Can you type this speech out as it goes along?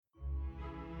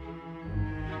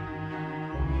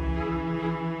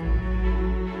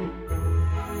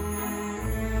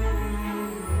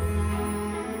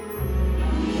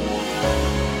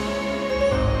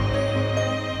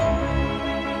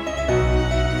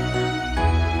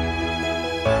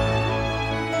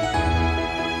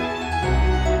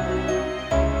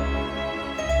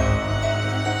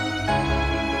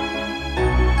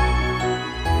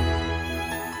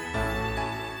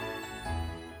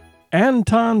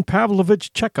Anton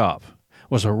Pavlovich Chekhov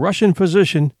was a Russian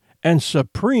physician and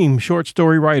supreme short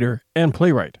story writer and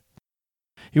playwright.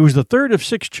 He was the third of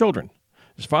 6 children.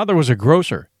 His father was a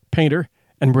grocer, painter,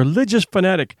 and religious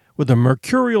fanatic with a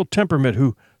mercurial temperament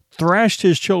who thrashed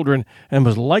his children and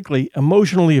was likely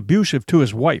emotionally abusive to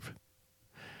his wife.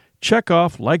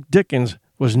 Chekhov, like Dickens,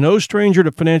 was no stranger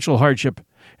to financial hardship,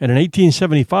 and in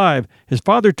 1875 his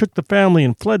father took the family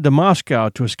and fled to Moscow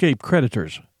to escape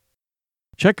creditors.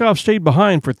 Chekhov stayed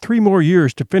behind for 3 more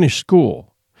years to finish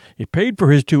school. He paid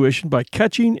for his tuition by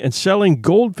catching and selling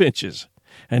goldfinches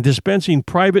and dispensing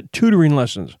private tutoring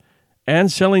lessons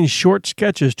and selling short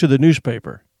sketches to the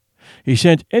newspaper. He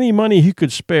sent any money he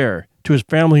could spare to his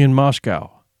family in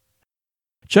Moscow.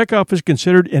 Chekhov is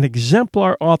considered an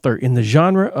exemplar author in the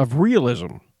genre of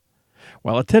realism.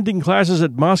 While attending classes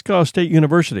at Moscow State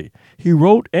University, he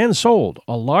wrote and sold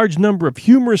a large number of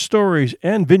humorous stories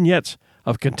and vignettes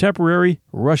of contemporary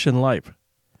Russian life.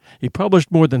 He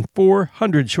published more than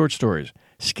 400 short stories,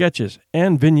 sketches,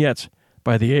 and vignettes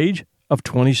by the age of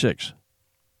 26.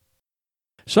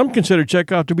 Some consider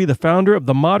Chekhov to be the founder of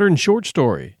the modern short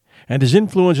story, and his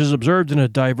influence is observed in a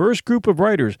diverse group of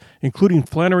writers, including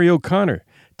Flannery O'Connor,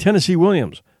 Tennessee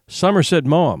Williams, Somerset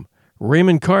Maugham,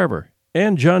 Raymond Carver,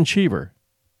 and John Cheever.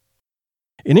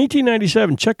 In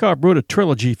 1897, Chekhov wrote a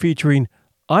trilogy featuring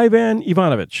Ivan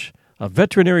Ivanovich, a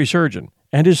veterinary surgeon,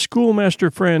 and his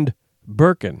schoolmaster friend,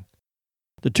 Birkin.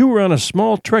 The two were on a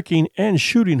small trekking and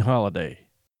shooting holiday.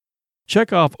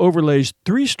 Chekhov overlays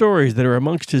 3 stories that are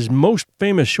amongst his most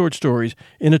famous short stories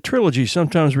in a trilogy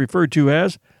sometimes referred to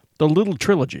as the Little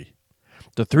Trilogy.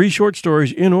 The 3 short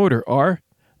stories in order are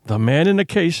The Man in a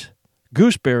Case,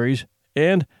 Gooseberries,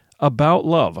 and About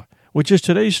Love, which is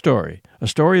today's story, a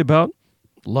story about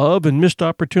love and missed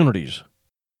opportunities.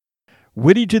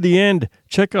 Witty to the end,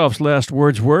 Chekhov's last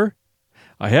words were,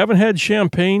 "I haven't had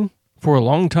champagne for a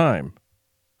long time."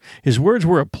 His words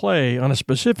were a play on a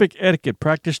specific etiquette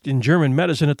practiced in German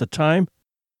medicine at the time.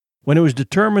 When it was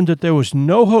determined that there was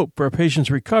no hope for a patient's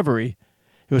recovery,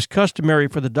 it was customary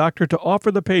for the doctor to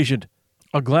offer the patient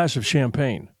a glass of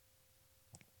champagne.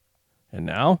 And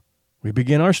now, we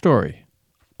begin our story,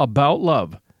 About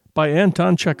Love, by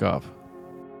Anton Chekhov.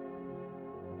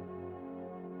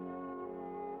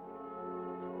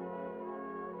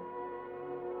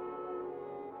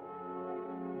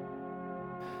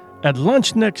 At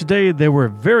lunch next day, there were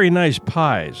very nice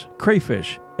pies,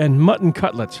 crayfish, and mutton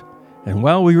cutlets, and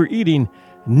while we were eating,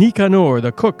 Nicanor,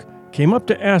 the cook, came up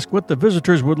to ask what the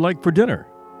visitors would like for dinner.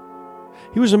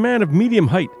 He was a man of medium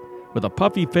height, with a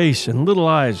puffy face and little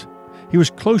eyes. He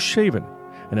was close-shaven,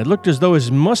 and it looked as though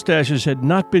his mustaches had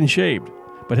not been shaved,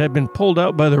 but had been pulled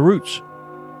out by the roots.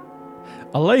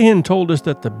 Alehin told us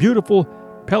that the beautiful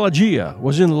Pelagia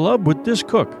was in love with this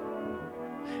cook.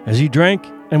 As he drank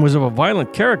and was of a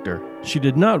violent character, she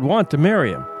did not want to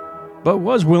marry him, but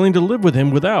was willing to live with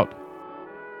him without.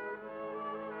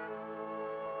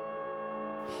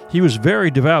 He was very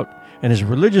devout, and his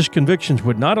religious convictions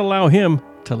would not allow him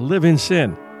to live in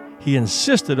sin. He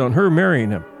insisted on her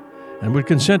marrying him, and would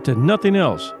consent to nothing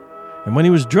else. And when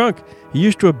he was drunk, he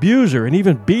used to abuse her and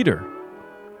even beat her.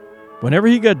 Whenever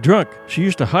he got drunk, she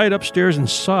used to hide upstairs and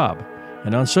sob,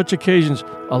 and on such occasions,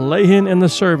 Alehin and the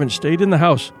servant stayed in the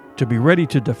house to be ready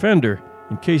to defend her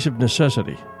in case of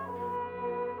necessity.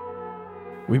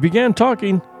 We began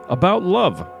talking about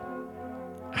love.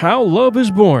 "How love is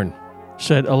born,"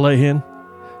 said Alehin.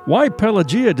 "Why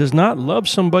Pelagia does not love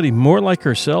somebody more like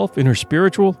herself in her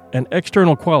spiritual and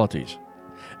external qualities,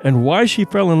 and why she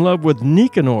fell in love with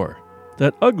Nicanor,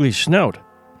 that ugly snout.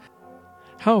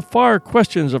 How far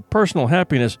questions of personal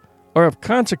happiness are of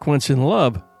consequence in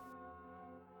love.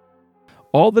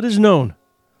 All that is known,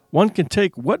 one can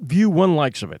take what view one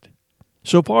likes of it.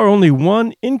 So far only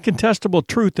one incontestable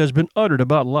truth has been uttered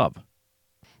about love.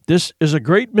 This is a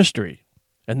great mystery,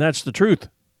 and that's the truth.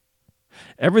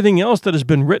 Everything else that has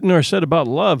been written or said about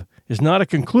love is not a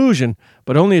conclusion,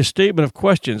 but only a statement of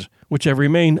questions which have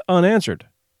remained unanswered.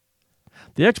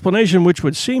 The explanation which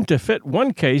would seem to fit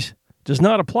one case does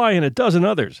not apply in a dozen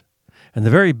others, and the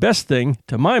very best thing,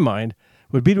 to my mind,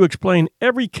 would be to explain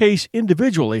every case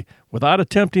individually without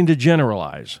attempting to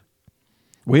generalize.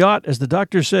 We ought, as the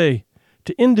doctors say,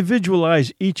 to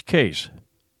individualize each case."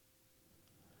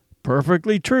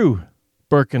 "Perfectly true,"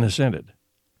 Birkin assented.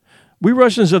 "We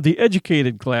Russians of the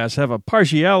educated class have a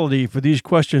partiality for these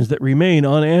questions that remain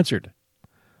unanswered.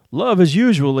 Love is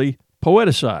usually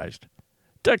poeticized,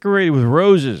 decorated with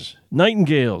roses,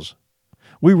 nightingales.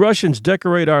 We Russians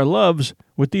decorate our loves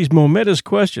with these momentous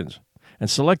questions, and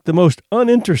select the most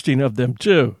uninteresting of them,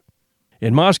 too.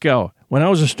 In Moscow, when I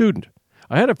was a student,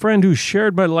 I had a friend who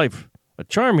shared my life, a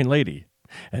charming lady,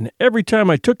 And every time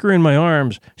I took her in my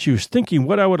arms, she was thinking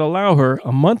what I would allow her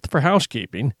a month for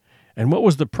housekeeping and what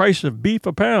was the price of beef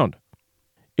a pound.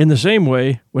 In the same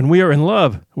way, when we are in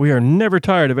love, we are never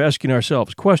tired of asking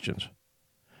ourselves questions.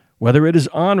 Whether it is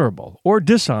honorable or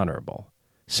dishonorable,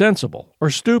 sensible or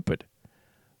stupid,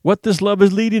 what this love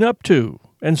is leading up to,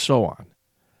 and so on.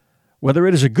 Whether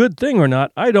it is a good thing or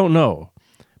not, I don't know,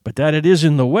 but that it is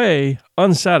in the way,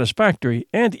 unsatisfactory,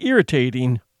 and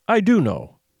irritating, I do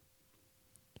know.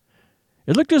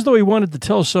 It looked as though he wanted to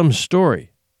tell some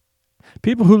story.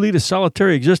 People who lead a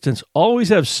solitary existence always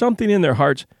have something in their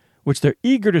hearts which they're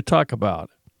eager to talk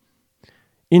about.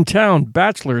 In town,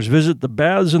 bachelors visit the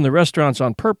baths and the restaurants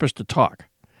on purpose to talk,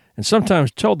 and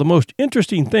sometimes tell the most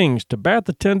interesting things to bath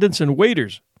attendants and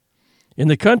waiters. In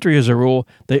the country, as a rule,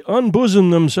 they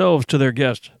unbosom themselves to their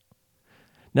guests.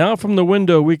 Now from the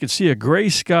window we could see a gray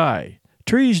sky,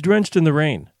 trees drenched in the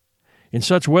rain. In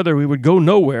such weather we would go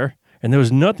nowhere, and there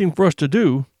was nothing for us to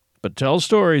do but tell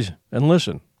stories and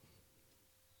listen.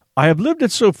 I have lived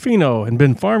at Sofino and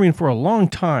been farming for a long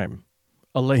time,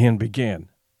 Alehan began,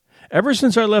 ever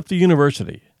since I left the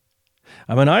university.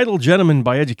 I'm an idle gentleman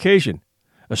by education,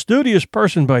 a studious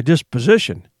person by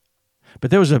disposition, but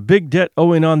there was a big debt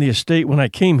owing on the estate when I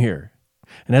came here,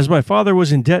 and as my father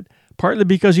was in debt, partly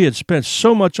because he had spent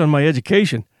so much on my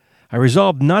education, I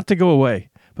resolved not to go away,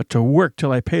 but to work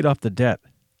till I paid off the debt.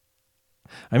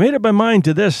 I made up my mind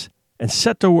to this and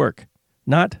set to work,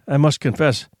 not, I must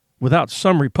confess, without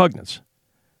some repugnance.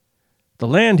 The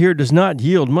land here does not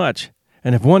yield much,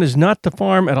 and if one is not to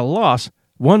farm at a loss,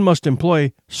 one must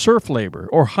employ serf labor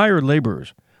or hired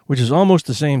laborers, which is almost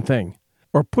the same thing,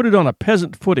 or put it on a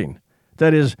peasant footing,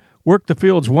 that is, work the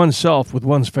fields oneself with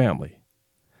one's family.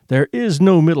 There is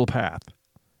no middle path.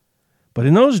 But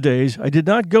in those days I did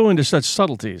not go into such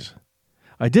subtleties.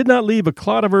 I did not leave a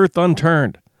clod of earth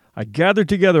unturned. I gathered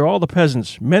together all the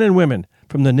peasants, men and women,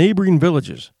 from the neighboring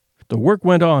villages. The work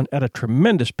went on at a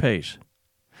tremendous pace.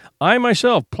 I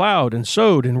myself plowed and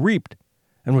sowed and reaped,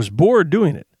 and was bored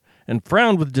doing it, and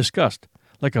frowned with disgust,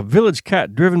 like a village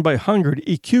cat driven by hunger to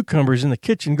eat cucumbers in the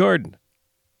kitchen garden.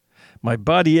 My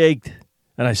body ached,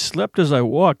 and I slept as I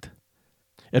walked.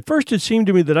 At first it seemed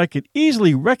to me that I could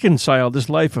easily reconcile this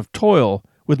life of toil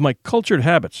with my cultured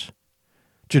habits.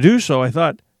 To do so, I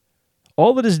thought,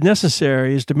 all that is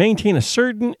necessary is to maintain a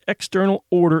certain external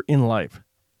order in life.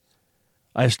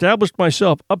 I established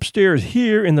myself upstairs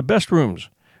here in the best rooms,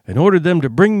 and ordered them to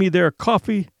bring me their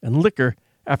coffee and liquor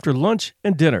after lunch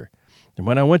and dinner, and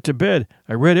when I went to bed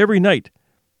I read every night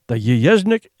the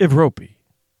Yeznik Evropy.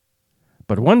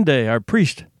 But one day our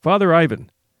priest, Father Ivan,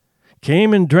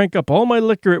 came and drank up all my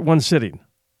liquor at one sitting,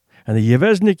 and the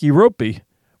Yeznik Evropy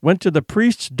went to the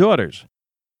priest's daughters.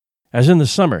 As in the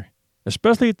summer,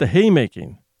 especially at the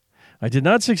haymaking, I did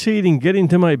not succeed in getting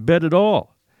to my bed at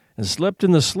all, and slept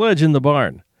in the sledge in the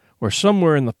barn, or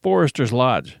somewhere in the forester's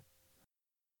lodge.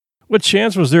 What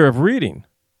chance was there of reading?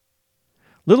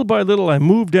 Little by little I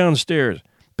moved downstairs,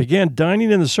 began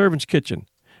dining in the servants' kitchen,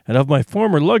 and of my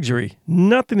former luxury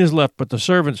nothing is left but the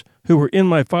servants who were in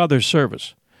my father's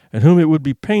service, and whom it would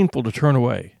be painful to turn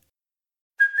away.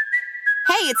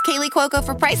 Hey, it's Kaylee Cuoco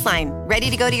for Priceline.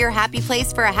 Ready to go to your happy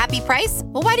place for a happy price?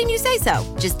 Well, why didn't you say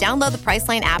so? Just download the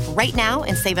Priceline app right now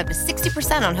and save up to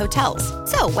 60% on hotels.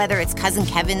 So whether it's Cousin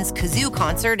Kevin's Kazoo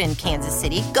Concert in Kansas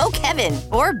City, go Kevin,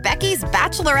 or Becky's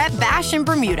Bachelorette Bash in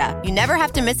Bermuda, you never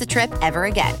have to miss a trip ever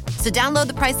again. So download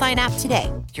the Priceline app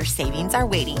today. Your savings are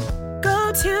waiting.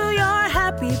 Go to your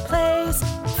happy place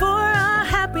for a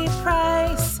happy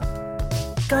price.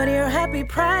 Go to your happy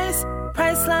price,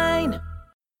 Priceline.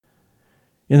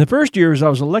 In the first years, I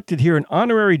was elected here an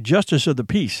honorary justice of the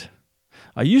peace.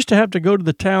 I used to have to go to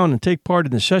the town and take part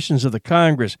in the sessions of the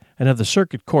Congress and of the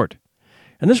Circuit Court,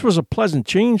 and this was a pleasant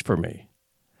change for me.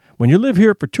 When you live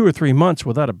here for 2 or 3 months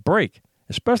without a break,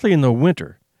 especially in the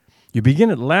winter, you begin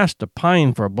at last to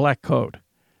pine for a black coat.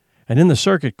 And in the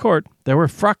Circuit Court, there were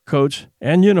frock coats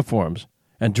and uniforms,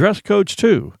 and dress coats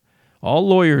too, all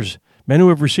lawyers, men who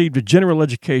have received a general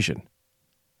education.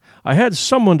 I had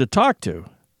someone to talk to.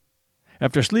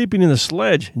 After sleeping in the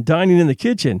sledge and dining in the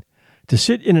kitchen, to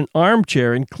sit in an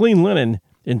armchair in clean linen,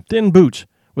 in thin boots,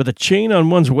 with a chain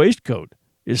on one's waistcoat,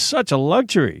 is such a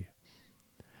luxury.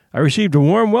 I received a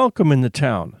warm welcome in the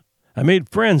town. I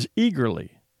made friends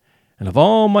eagerly. And of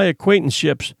all my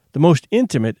acquaintanceships, the most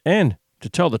intimate and, to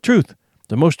tell the truth,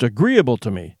 the most agreeable to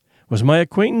me was my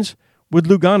acquaintance with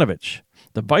Luganovich,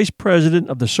 the vice president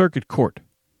of the Circuit Court.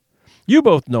 You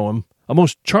both know him, a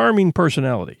most charming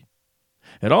personality.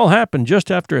 It all happened just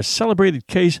after a celebrated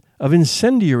case of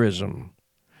incendiarism.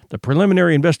 The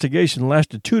preliminary investigation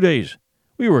lasted 2 days.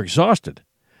 We were exhausted.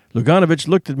 Luganovich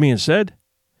looked at me and said,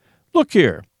 Look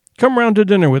here, come round to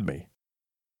dinner with me.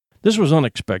 This was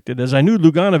unexpected, as I knew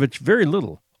Luganovich very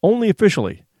little, only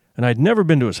officially, and I'd never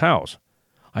been to his house.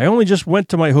 I only just went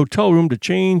to my hotel room to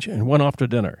change and went off to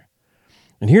dinner.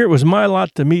 And here it was my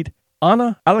lot to meet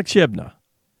Anna Alexievna,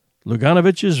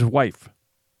 Luganovich's wife.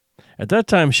 At that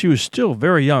time she was still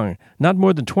very young, not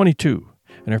more than 22,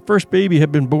 and her first baby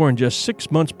had been born just 6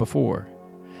 months before.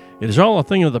 It is all a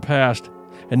thing of the past,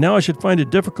 and now I should find it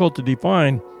difficult to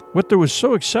define what there was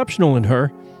so exceptional in her.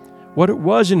 What it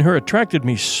was in her attracted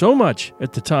me so much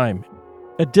at the time.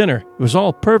 At dinner, it was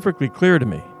all perfectly clear to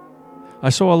me. I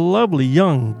saw a lovely,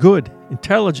 young, good,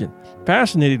 intelligent,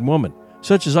 fascinating woman,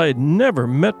 such as I had never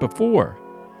met before.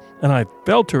 And I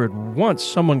felt her at once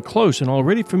someone close and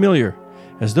already familiar,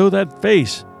 as though that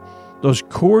face, those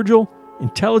cordial,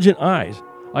 intelligent eyes,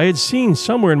 I had seen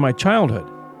somewhere in my childhood,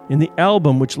 in the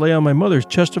album which lay on my mother's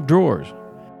chest of drawers.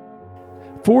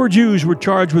 4 Jews were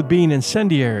charged with being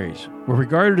incendiaries, were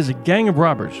regarded as a gang of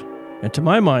robbers, and to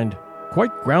my mind,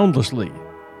 quite groundlessly.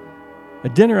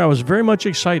 At dinner I was very much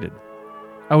excited.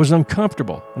 I was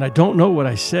uncomfortable, and I don't know what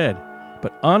I said,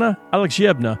 but Anna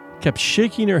Alexievna kept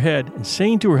shaking her head and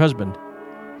saying to her husband,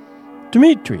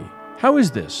 "Dmitri, how is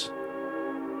this?"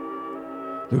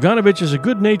 Luganovich is a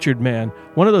good-natured man,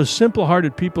 one of those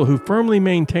simple-hearted people who firmly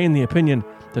maintain the opinion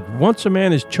that once a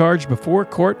man is charged before a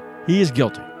court, he is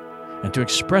guilty, and to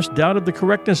express doubt of the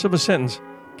correctness of a sentence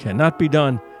cannot be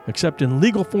done except in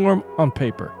legal form on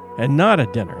paper, and not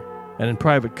at dinner and in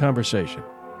private conversation.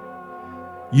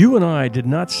 "You and I did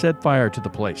not set fire to the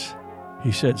place,"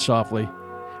 he said softly,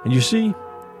 "and you see,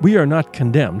 we are not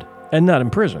condemned and not in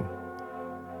prison."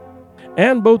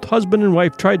 And both husband and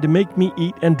wife tried to make me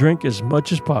eat and drink as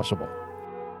much as possible.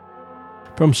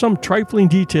 From some trifling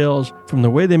details, from the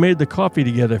way they made the coffee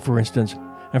together, for instance,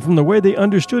 and from the way they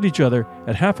understood each other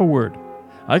at half a word,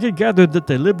 I could gather that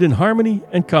they lived in harmony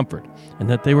and comfort, and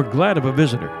that they were glad of a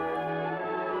visitor.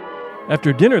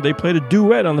 After dinner, they played a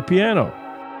duet on the piano.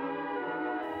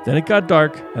 Then it got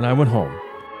dark, and I went home.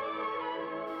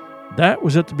 That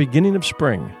was at the beginning of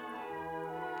spring.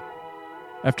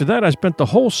 After that, I spent the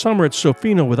whole summer at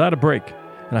Sofino without a break,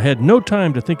 and I had no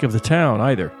time to think of the town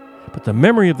either, but the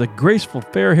memory of the graceful,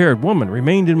 fair-haired woman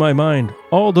remained in my mind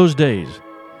all those days.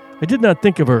 I did not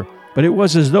think of her, but it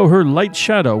was as though her light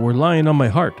shadow were lying on my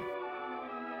heart.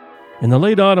 In the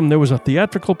late autumn, there was a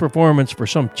theatrical performance for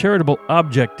some charitable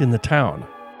object in the town.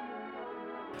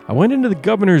 I went into the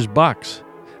governor's box.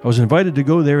 I was invited to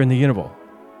go there in the interval.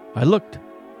 I looked,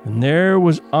 and there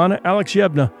was Anna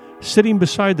Alexievna sitting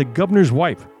beside the governor's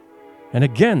wife, and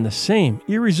again the same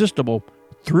irresistible,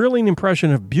 thrilling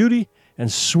impression of beauty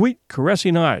and sweet,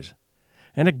 caressing eyes,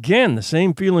 and again the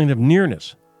same feeling of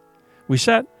nearness. We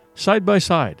sat side by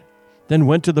side, then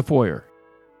went to the foyer.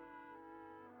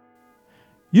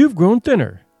 "You've grown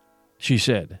thinner," she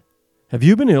said. "Have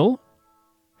you been ill?"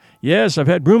 "Yes, I've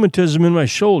had rheumatism in my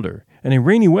shoulder, and in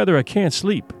rainy weather I can't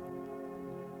sleep."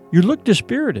 "You look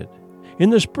dispirited.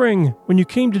 In the spring, when you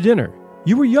came to dinner,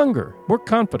 you were younger, more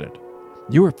confident.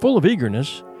 You were full of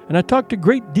eagerness, and I talked a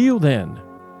great deal then.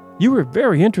 You were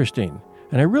very interesting,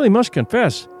 and I really must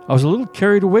confess I was a little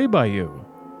carried away by you.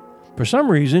 For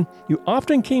some reason, you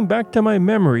often came back to my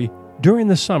memory during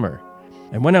the summer,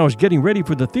 and when I was getting ready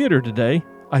for the theater today,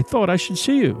 I thought I should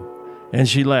see you." And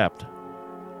she laughed.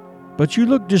 "But you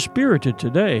look dispirited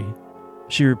today,"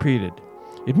 she repeated.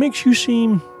 "It makes you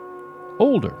seem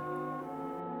older."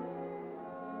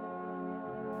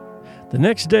 The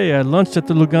next day I lunched at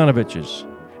the Luganoviches.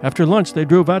 After lunch they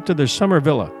drove out to their summer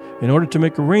villa in order to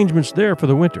make arrangements there for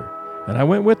the winter, and I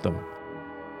went with them.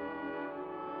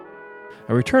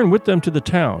 I returned with them to the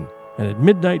town, and at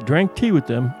midnight drank tea with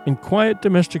them in quiet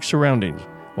domestic surroundings,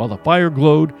 while the fire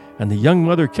glowed and the young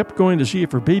mother kept going to see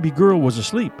if her baby girl was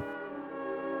asleep.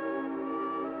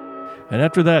 And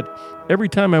after that, every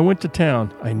time I went to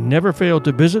town, I never failed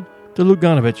to visit the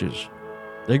Luganoviches.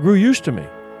 They grew used to me,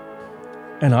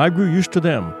 and I grew used to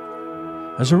them.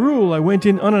 As a rule, I went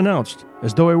in unannounced,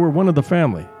 as though I were one of the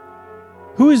family.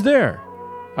 "Who is there?"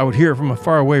 I would hear from a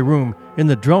faraway room in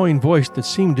the drawling voice that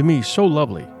seemed to me so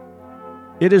lovely.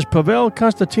 "It is Pavel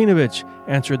Konstantinovich,"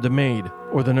 answered the maid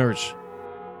or the nurse.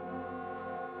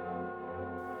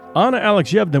 Anna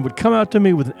Alexievna would come out to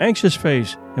me with an anxious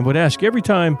face and would ask every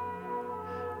time,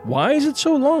 "Why is it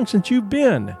so long since you've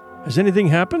been? Has anything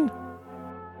happened?"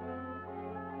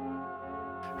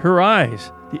 Her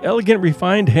eyes, the elegant,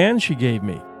 refined hand she gave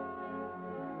me,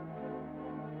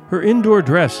 her indoor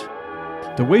dress,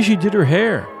 the way she did her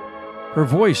hair, her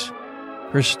voice,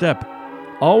 her step,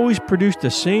 always produced the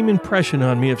same impression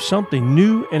on me of something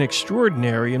new and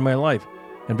extraordinary in my life,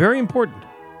 and very important.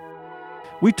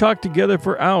 We talked together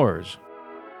for hours.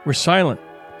 were silent,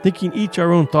 thinking each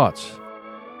our own thoughts.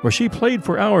 Where she played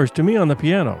for hours to me on the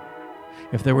piano.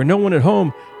 If there were no one at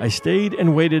home, I stayed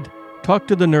and waited, talked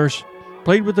to the nurse,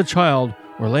 played with the child,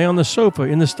 or lay on the sofa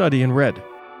in the study and read.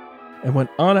 And when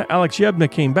Anna Alexeyevna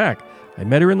came back, I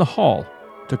met her in the hall,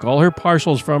 took all her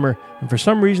parcels from her, and for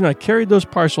some reason I carried those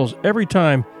parcels every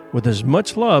time with as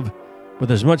much love, with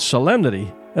as much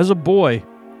solemnity as a boy.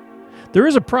 There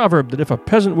is a proverb that if a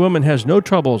peasant woman has no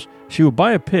troubles, she will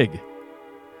buy a pig.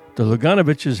 The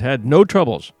Luganoviches had no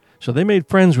troubles, so they made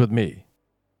friends with me.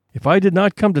 If I did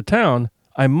not come to town,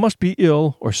 I must be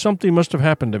ill or something must have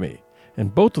happened to me,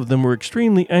 and both of them were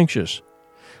extremely anxious.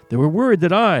 They were worried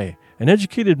that I, an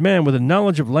educated man with a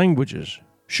knowledge of languages,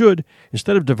 should,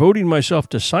 instead of devoting myself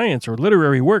to science or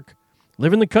literary work,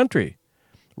 live in the country,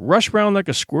 rush round like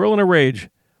a squirrel in a rage,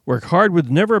 work hard with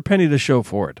never a penny to show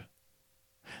for it.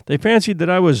 They fancied that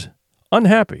I was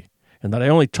unhappy, and that I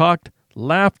only talked,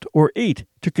 laughed, or ate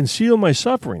to conceal my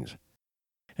sufferings.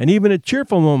 And even at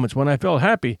cheerful moments when I felt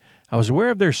happy, I was aware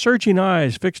of their searching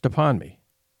eyes fixed upon me.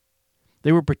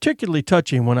 They were particularly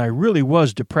touching when I really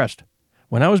was depressed,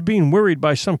 when I was being worried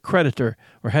by some creditor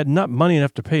or had not money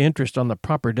enough to pay interest on the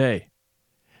proper day.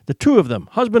 The two of them,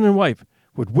 husband and wife,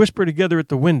 would whisper together at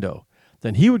the window.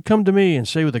 Then he would come to me and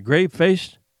say with a grave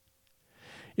face,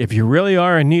 "If you really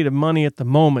are in need of money at the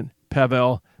moment,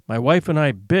 Pavel, my wife and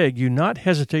I beg you not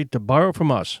hesitate to borrow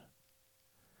from us."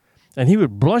 And he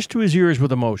would blush to his ears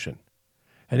with emotion.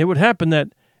 And it would happen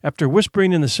that, after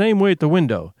whispering in the same way at the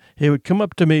window, he would come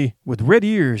up to me with red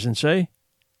ears and say,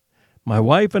 "My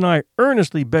wife and I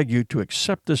earnestly beg you to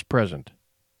accept this present."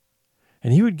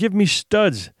 And he would give me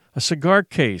studs, a cigar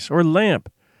case, or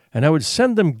lamp, and I would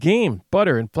send them game,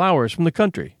 butter, and flowers from the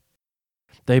country.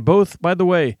 They both, by the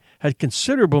way, had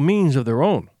considerable means of their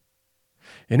own.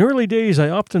 In early days I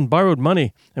often borrowed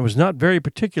money and was not very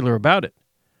particular about it.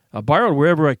 I borrowed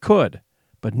wherever I could,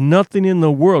 but nothing in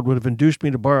the world would have induced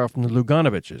me to borrow from the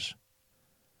Luganoviches.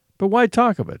 But why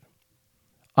talk of it?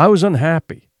 I was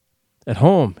unhappy. At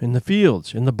home, in the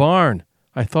fields, in the barn,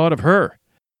 I thought of her.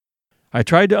 I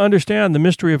tried to understand the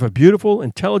mystery of a beautiful,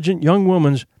 intelligent young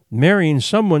woman's marrying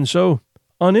someone so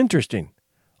uninteresting,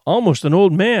 almost an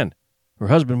old man. Her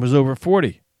husband was over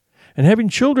 40, and having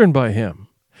children by him.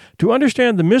 To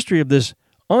understand the mystery of this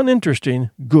uninteresting,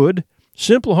 good,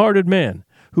 simple-hearted man,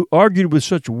 who argued with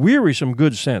such wearisome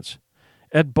good sense,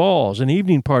 at balls and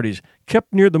evening parties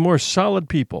kept near the more solid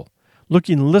people,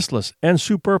 looking listless and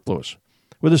superfluous,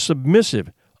 with a submissive,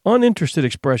 uninterested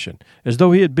expression, as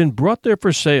though he had been brought there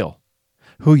for sale,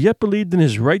 who yet believed in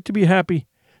his right to be happy,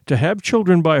 to have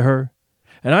children by her,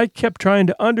 and I kept trying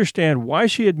to understand why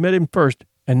she had met him first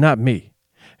and not me,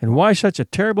 and why such a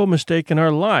terrible mistake in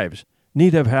our lives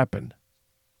need have happened.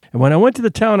 And when I went to the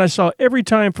town, I saw every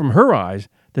time from her eyes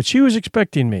that she was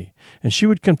expecting me, and she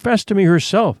would confess to me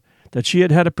herself that she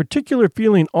had had a particular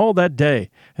feeling all that day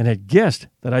and had guessed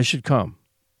that I should come.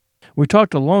 We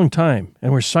talked a long time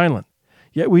and were silent,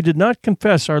 yet we did not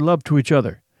confess our love to each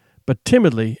other, but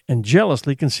timidly and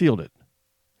jealously concealed it.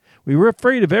 We were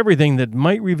afraid of everything that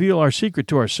might reveal our secret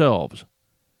to ourselves.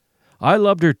 I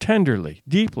loved her tenderly,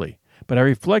 deeply, but I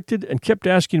reflected and kept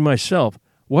asking myself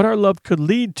what our love could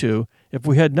lead to if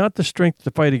we had not the strength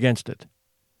to fight against it.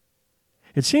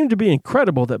 It seemed to be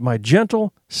incredible that my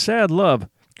gentle, sad love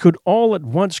could all at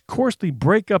once coarsely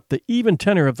break up the even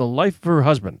tenor of the life of her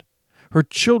husband, her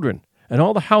children, and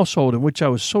all the household in which I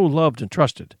was so loved and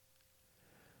trusted.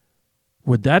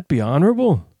 Would that be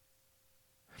honorable?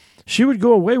 She would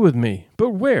go away with me,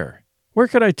 but where? Where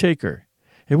could I take her?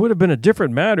 It would have been a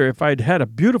different matter if I had had a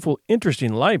beautiful,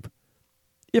 interesting life.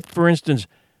 If, for instance,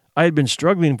 I had been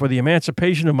struggling for the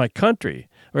emancipation of my country,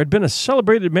 or had been a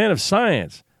celebrated man of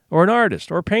science, or an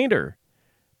artist, or a painter.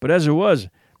 But as it was,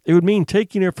 it would mean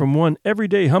taking her from one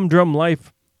everyday humdrum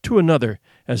life to another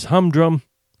as humdrum,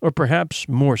 or perhaps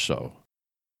more so.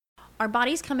 Our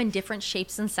bodies come in different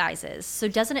shapes and sizes, so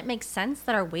doesn't it make sense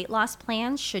that our weight loss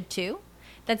plans should too?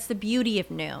 That's the beauty of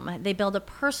Noom. They build a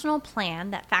personal plan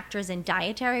that factors in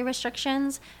dietary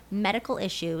restrictions, medical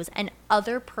issues, and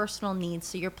other personal needs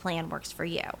so your plan works for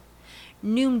you.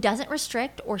 Noom doesn't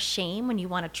restrict or shame when you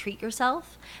want to treat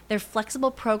yourself. Their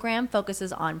flexible program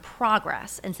focuses on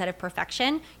progress instead of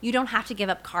perfection. You don't have to give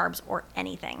up carbs or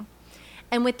anything.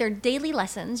 And with their daily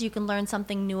lessons, you can learn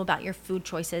something new about your food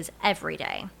choices every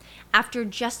day. After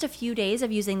just a few days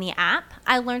of using the app,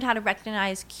 I learned how to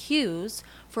recognize cues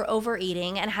for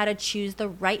overeating and how to choose the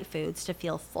right foods to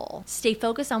feel full. Stay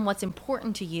focused on what's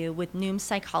important to you with Noom's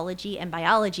psychology and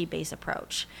biology-based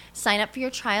approach. Sign up for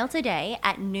your trial today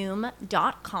at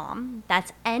Noom.com.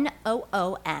 That's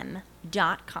Noom.com.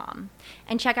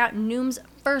 and check out Noom's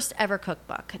first ever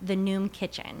cookbook, The Noom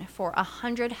Kitchen, for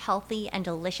 100 healthy and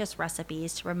delicious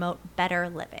recipes to promote better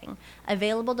living.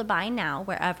 Available to buy now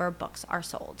wherever books are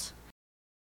sold.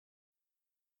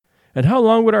 And how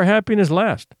long would our happiness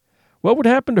last? What would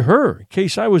happen to her in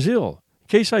case I was ill, in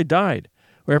case I died,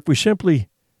 or if we simply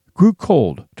grew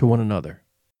cold to one another?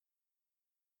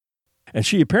 And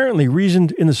she apparently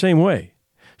reasoned in the same way.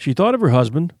 She thought of her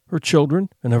husband, her children,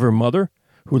 and of her mother,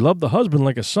 who loved the husband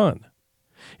like a son.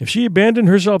 If she abandoned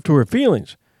herself to her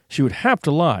feelings, she would have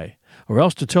to lie, or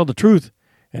else to tell the truth,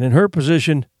 and in her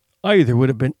position, either would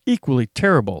have been equally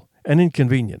terrible and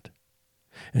inconvenient.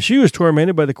 And she was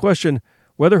tormented by the question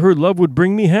whether her love would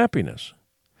bring me happiness.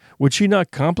 Would she not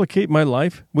complicate my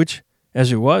life, which,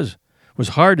 as it was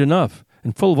hard enough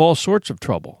and full of all sorts of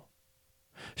trouble?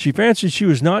 She fancied she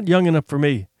was not young enough for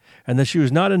me, and that she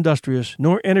was not industrious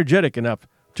nor energetic enough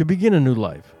to begin a new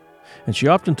life. And she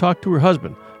often talked to her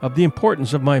husband of the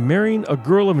importance of my marrying a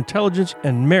girl of intelligence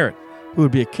and merit who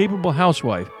would be a capable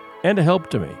housewife and a help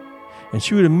to me. And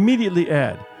she would immediately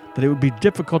add that it would be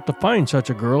difficult to find such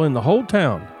a girl in the whole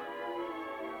town.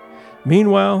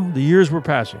 Meanwhile, the years were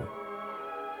passing.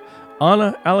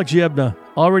 Anna Alexievna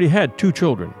already had 2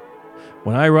 children.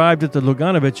 When I arrived at the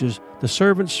Luganoviches, the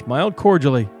servants smiled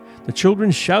cordially. The children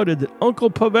shouted that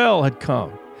Uncle Pavel had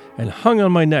come and hung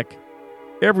on my neck.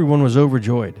 Everyone was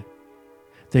overjoyed.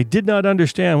 They did not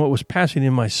understand what was passing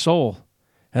in my soul,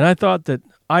 and I thought that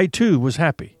I too was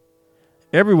happy.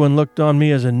 Everyone looked on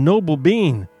me as a noble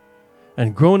being,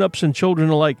 and grown-ups and children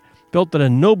alike felt that a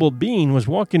noble being was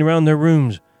walking around their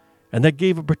rooms, and that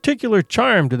gave a particular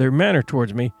charm to their manner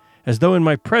towards me, as though in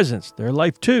my presence their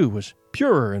life too was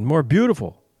purer and more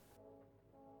beautiful.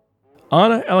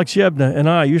 Anna Alexievna and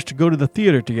I used to go to the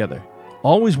theater together,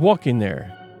 always walking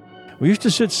there. We used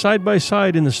to sit side by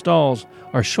side in the stalls,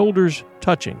 our shoulders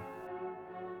touching.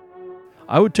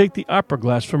 I would take the opera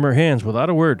glass from her hands without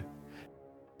a word,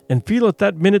 and feel at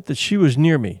that minute that she was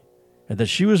near me, and that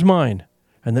she was mine,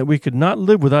 and that we could not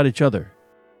live without each other.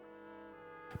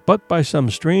 But by some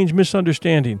strange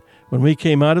misunderstanding, when we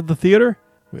came out of the theater,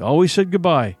 we always said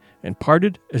goodbye and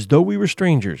parted as though we were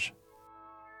strangers.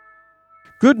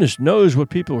 Goodness knows what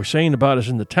people were saying about us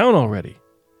in the town already,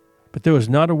 but there was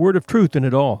not a word of truth in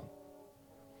it all.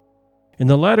 In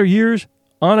the latter years,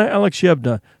 Anna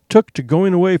Alexievna took to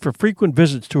going away for frequent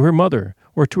visits to her mother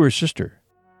or to her sister.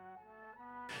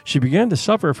 She began to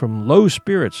suffer from low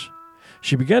spirits.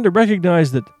 She began to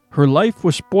recognize that her life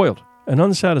was spoilt and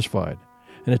unsatisfied,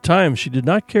 and at times she did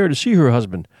not care to see her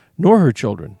husband nor her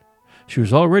children. She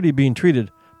was already being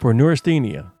treated for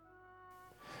neurasthenia.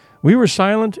 We were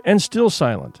silent and still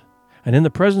silent, and in the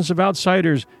presence of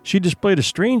outsiders, she displayed a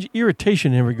strange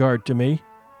irritation in regard to me.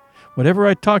 Whatever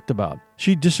I talked about,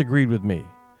 she disagreed with me,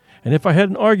 and if I had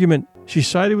an argument, she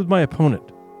sided with my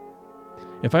opponent.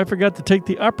 If I forgot to take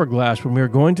the opera glass when we were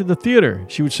going to the theater,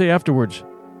 she would say afterwards,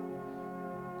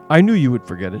 "I knew you would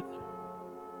forget it."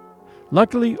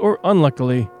 Luckily or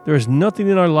unluckily, there is nothing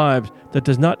in our lives that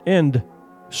does not end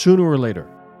sooner or later.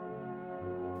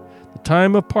 The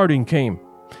time of parting came,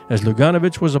 as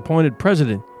Luganovich was appointed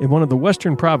president in one of the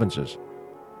western provinces.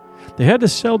 They had to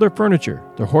sell their furniture,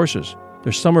 their horses,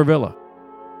 their summer villa.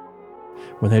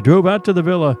 When they drove out to the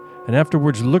villa and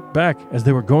afterwards looked back as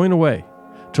they were going away,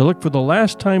 to look for the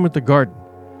last time at the garden,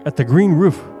 at the green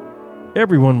roof,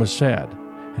 everyone was sad,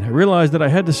 and I realized that I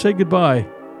had to say goodbye,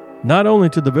 not only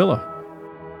to the villa.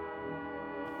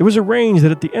 It was arranged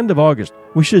that at the end of August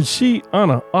we should see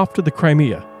Anna off to the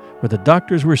Crimea, where the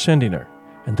doctors were sending her,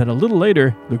 and that a little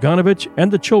later Luganovich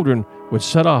and the children would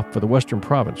set off for the western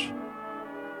province.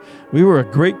 We were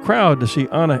a great crowd to see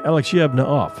Anna Alexievna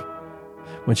off.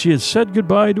 When she had said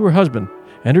goodbye to her husband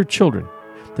and her children,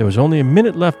 there was only a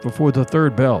minute left before the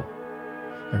third bell.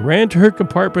 I ran to her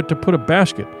compartment to put a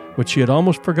basket, which she had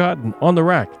almost forgotten, on the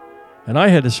rack, and I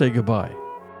had to say goodbye.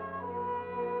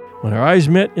 When our eyes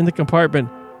met in the compartment,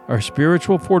 our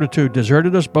spiritual fortitude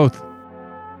deserted us both.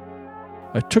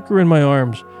 I took her in my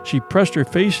arms. She pressed her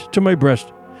face to my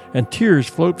breast, and tears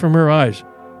flowed from her eyes.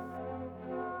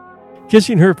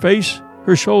 Kissing her face,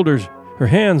 her shoulders, her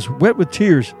hands wet with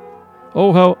tears,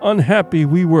 oh, how unhappy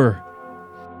we were.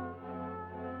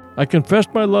 I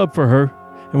confessed my love for her,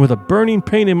 and with a burning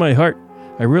pain in my heart,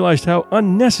 I realized how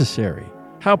unnecessary,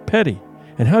 how petty,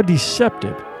 and how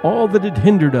deceptive all that had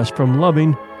hindered us from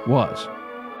loving was.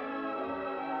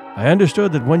 I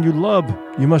understood that when you love,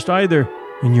 you must either,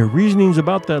 in your reasonings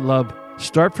about that love,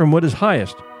 start from what is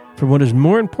highest, from what is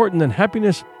more important than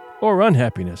happiness or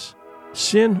unhappiness,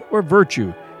 sin or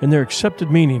virtue in their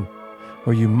accepted meaning,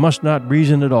 or you must not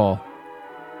reason at all.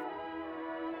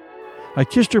 I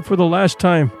kissed her for the last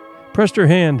time, pressed her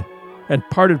hand, and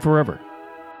parted forever.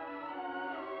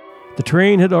 The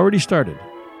train had already started.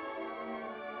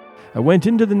 I went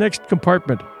into the next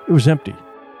compartment. It was empty.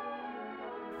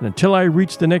 And until I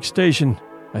reached the next station,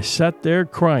 I sat there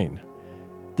crying.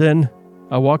 Then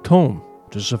I walked home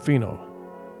to Sofino.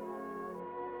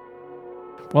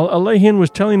 While Alehin was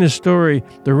telling his story,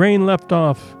 the rain left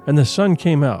off and the sun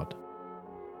came out.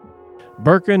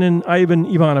 Birkin and Ivan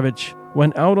Ivanovich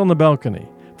went out on the balcony,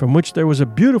 from which there was a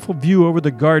beautiful view over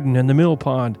the garden and the mill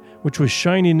pond, which was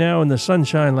shining now in the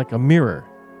sunshine like a mirror.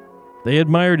 They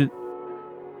admired it,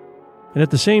 and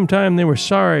at the same time they were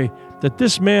sorry that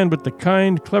this man with the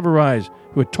kind, clever eyes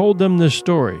who had told them this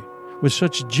story, with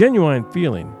such genuine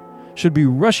feeling, should be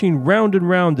rushing round and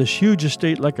round this huge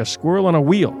estate like a squirrel on a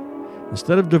wheel,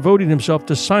 instead of devoting himself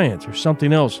to science or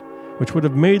something else which would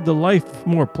have made the life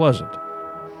more pleasant.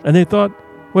 And they thought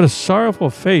what a sorrowful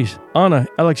face Anna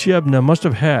Alexievna must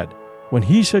have had when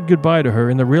he said goodbye to her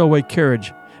in the railway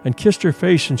carriage and kissed her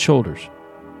face and shoulders.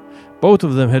 Both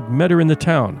of them had met her in the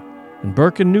town, and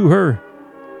Birkin knew her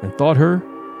and thought her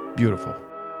beautiful.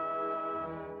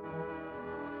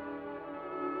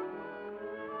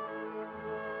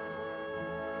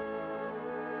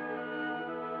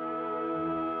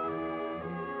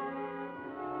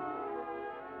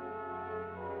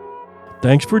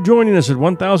 Thanks for joining us at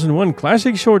 1001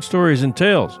 Classic Short Stories and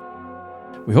Tales.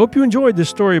 We hope you enjoyed this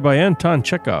story by Anton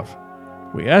Chekhov.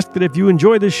 We ask that if you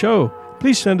enjoy this show,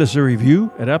 please send us a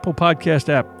review at Apple Podcast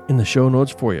app in the show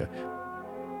notes for you.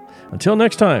 Until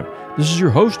next time, this is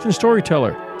your host and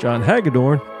storyteller, John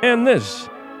Hagedorn, and this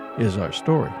is our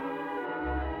story.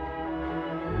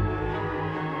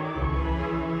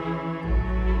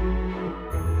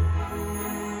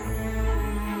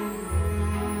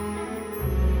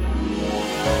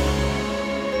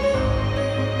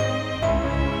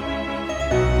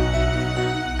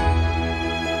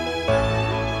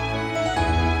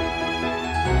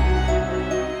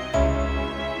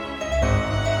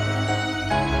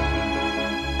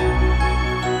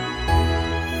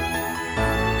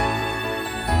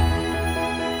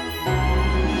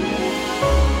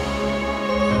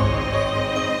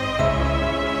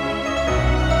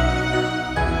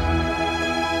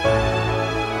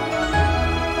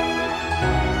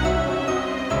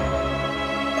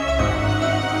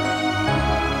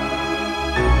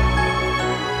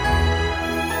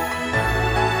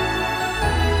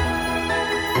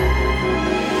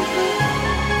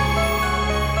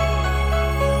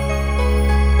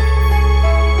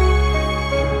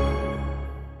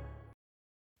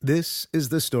 This is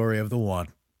the story of the one.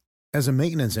 As a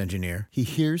maintenance engineer, he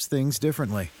hears things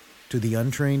differently. To the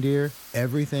untrained ear,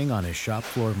 everything on his shop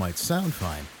floor might sound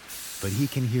fine, but he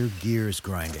can hear gears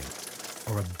grinding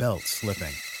or a belt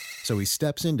slipping. So he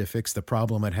steps in to fix the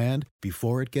problem at hand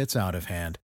before it gets out of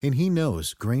hand. And he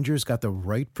knows Grainger's got the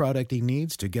right product he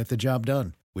needs to get the job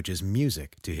done, which is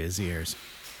music to his ears.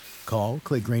 Call,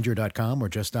 click Grainger.com, or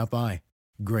just stop by.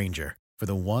 Grainger, for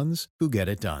the ones who get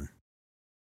it done.